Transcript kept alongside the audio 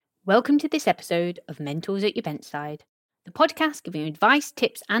Welcome to this episode of Mentors at Your Bedside, the podcast giving you advice,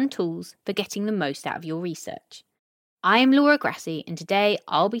 tips, and tools for getting the most out of your research. I am Laura Grassi, and today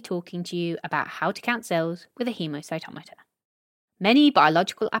I'll be talking to you about how to count cells with a hemocytometer. Many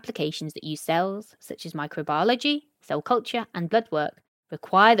biological applications that use cells, such as microbiology, cell culture, and blood work,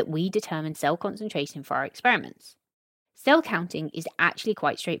 require that we determine cell concentration for our experiments. Cell counting is actually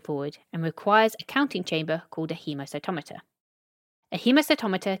quite straightforward and requires a counting chamber called a hemocytometer. A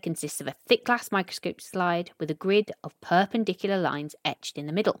hemocytometer consists of a thick glass microscope slide with a grid of perpendicular lines etched in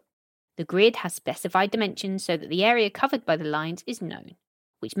the middle. The grid has specified dimensions so that the area covered by the lines is known,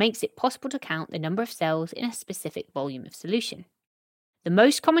 which makes it possible to count the number of cells in a specific volume of solution. The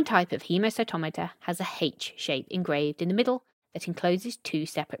most common type of hemocytometer has a H shape engraved in the middle that encloses two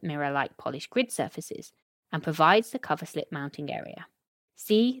separate mirror-like polished grid surfaces and provides the cover slip mounting area.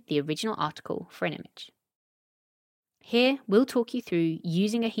 See the original article for an image. Here, we'll talk you through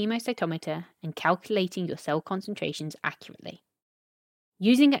using a hemocytometer and calculating your cell concentrations accurately.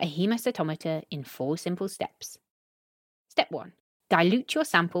 Using a hemocytometer in 4 simple steps. Step 1. Dilute your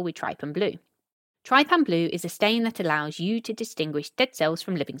sample with trypan blue. Trypan blue is a stain that allows you to distinguish dead cells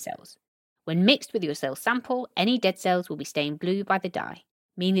from living cells. When mixed with your cell sample, any dead cells will be stained blue by the dye,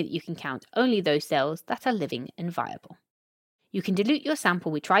 meaning that you can count only those cells that are living and viable. You can dilute your sample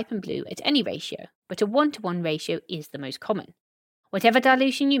with trypan blue at any ratio, but a 1-to-1 ratio is the most common. Whatever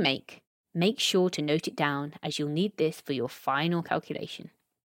dilution you make sure to note it down as you'll need this for your final calculation.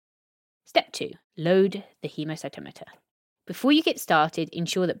 Step 2. Load the hemocytometer. Before you get started,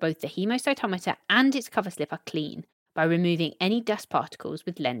 ensure that both the hemocytometer and its cover slip are clean by removing any dust particles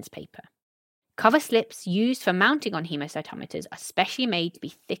with lens paper. Cover slips used for mounting on hemocytometers are specially made to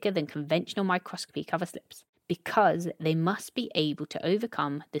be thicker than conventional microscopy cover slips, because they must be able to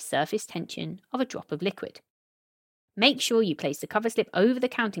overcome the surface tension of a drop of liquid. Make sure you place the cover slip over the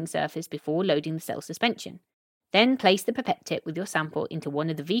counting surface before loading the cell suspension. Then place the pipette tip with your sample into one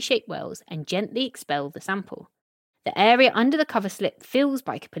of the V-shaped wells and gently expel the sample. The area under the cover slip fills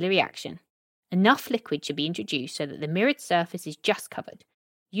by capillary action. Enough liquid should be introduced so that the mirrored surface is just covered,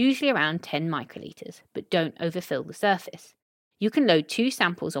 usually around 10 microliters, but don't overfill the surface. You can load 2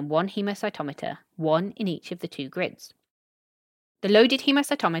 samples on one hemocytometer, one in each of the 2 grids. The loaded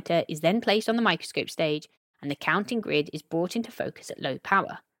hemocytometer is then placed on the microscope stage and the counting grid is brought into focus at low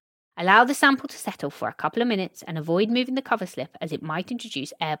power. Allow the sample to settle for a couple of minutes and avoid moving the cover slip as it might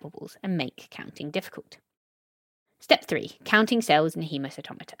introduce air bubbles and make counting difficult. Step 3. Counting cells in a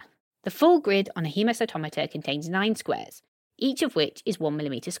hemocytometer. The full grid on a hemocytometer contains 9 squares, each of which is 1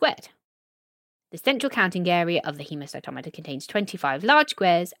 millimeter squared. The central counting area of the hemocytometer contains 25 large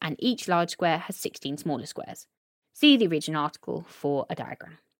squares, and each large square has 16 smaller squares. See the original article for a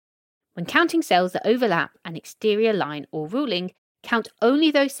diagram. When counting cells that overlap an exterior line or ruling, count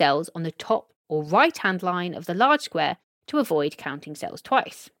only those cells on the top or right-hand line of the large square to avoid counting cells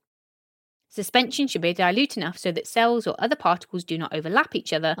twice. Suspension should be dilute enough so that cells or other particles do not overlap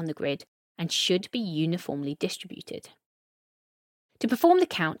each other on the grid and should be uniformly distributed. To perform the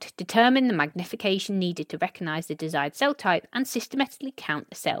count, determine the magnification needed to recognize the desired cell type and systematically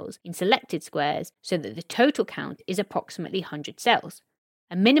count the cells in selected squares so that the total count is approximately 100 cells,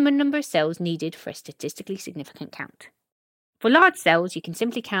 a minimum number of cells needed for a statistically significant count. For large cells, you can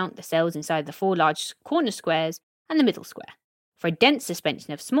simply count the cells inside the 4 large corner squares and the middle square. For a dense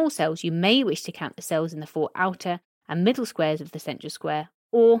suspension of small cells, you may wish to count the cells in the 4 outer and middle squares of the central square,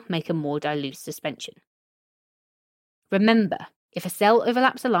 or make a more dilute suspension. Remember, if a cell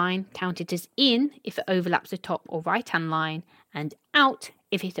overlaps a line, count it as in if it overlaps the top or right-hand line, and out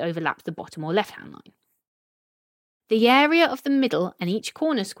if it overlaps the bottom or left-hand line. The area of the middle and each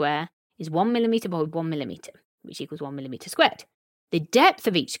corner square is 1 millimeter by 1 millimeter, which equals 1 millimeter squared. The depth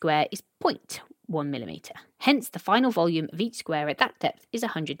of each square is 0.1 millimeter, hence the final volume of each square at that depth is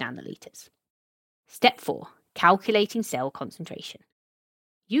 100 nanoliters. Step 4. Calculating cell concentration.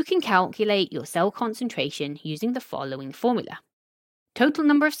 You can calculate your cell concentration using the following formula. Total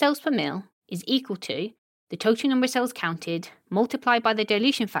number of cells per mil is equal to the total number of cells counted multiplied by the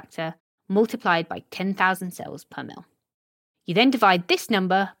dilution factor multiplied by 10,000 cells per mil. You then divide this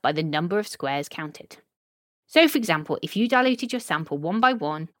number by the number of squares counted. So, for example, if you diluted your sample 1 by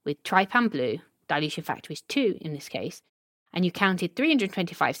 1 with trypan blue, dilution factor is 2 in this case, and you counted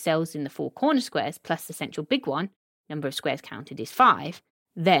 325 cells in the 4 corner squares plus the central big one, number of squares counted is 5,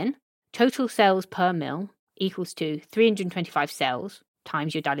 then total cells per mil equals to 325 cells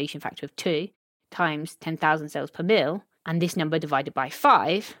times your dilution factor of 2 times 10,000 cells per mil, and this number divided by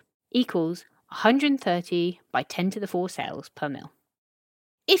 5 equals 130 by 10 to the 4 cells per mil.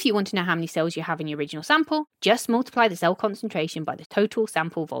 If you want to know how many cells you have in your original sample, just multiply the cell concentration by the total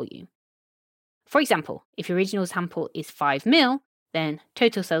sample volume. For example, if your original sample is 5 ml, then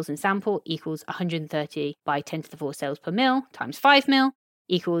total cells in sample equals 130 by 10 to the 4 cells per ml times 5 ml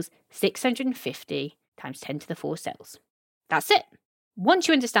equals 650 times 10 to the 4 cells. That's it. Once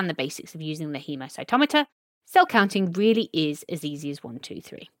you understand the basics of using the hemocytometer, cell counting really is as easy as 1, 2,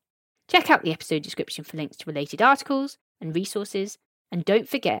 3. Check out the episode description for links to related articles and resources, and don't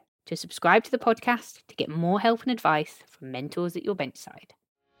forget to subscribe to the podcast to get more help and advice from mentors at your benchside.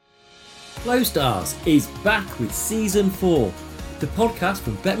 Flow Stars is back with Season 4, the podcast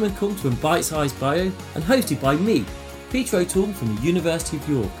from Beckman Coulter and Bite Size Bio, and hosted by me, Peter O'Toole from the University of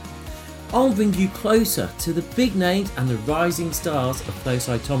York. I'll bring you closer to the big names and the rising stars of flow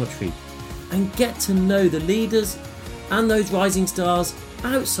cytometry, and get to know the leaders and those rising stars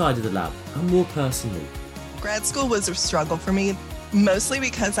outside of the lab and more personally. Grad school was a struggle for me, mostly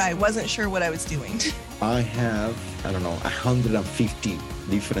because I wasn't sure what I was doing. I have, 150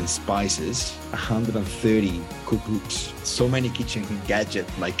 different spices, 130 cookbooks, so many kitchen gadgets.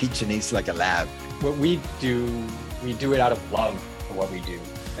 My kitchen is like a lab. What we do it out of love for what we do.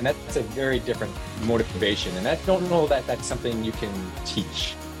 And that's a very different motivation. And I don't know that that's something you can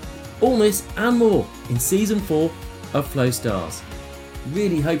teach. All this and more in Season 4 of Flow Stars.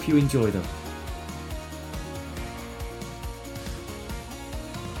 Really hope you enjoy them.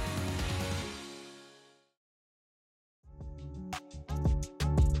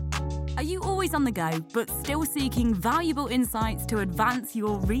 Are you always on the go, but still seeking valuable insights to advance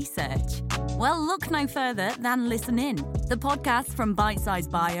your research? Well, look no further than Listen In, the podcast from Bite Size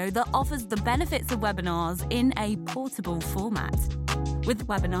Bio that offers the benefits of webinars in a portable format. With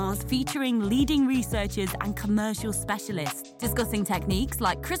webinars featuring leading researchers and commercial specialists discussing techniques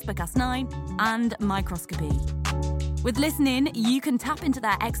like CRISPR-Cas9 and microscopy. With Listen In, you can tap into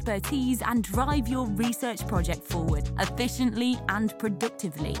their expertise and drive your research project forward efficiently and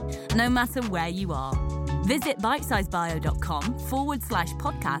productively, no matter where you are. Visit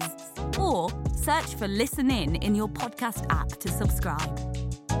bitesizebio.com/podcasts or search for Listen In your podcast app to subscribe.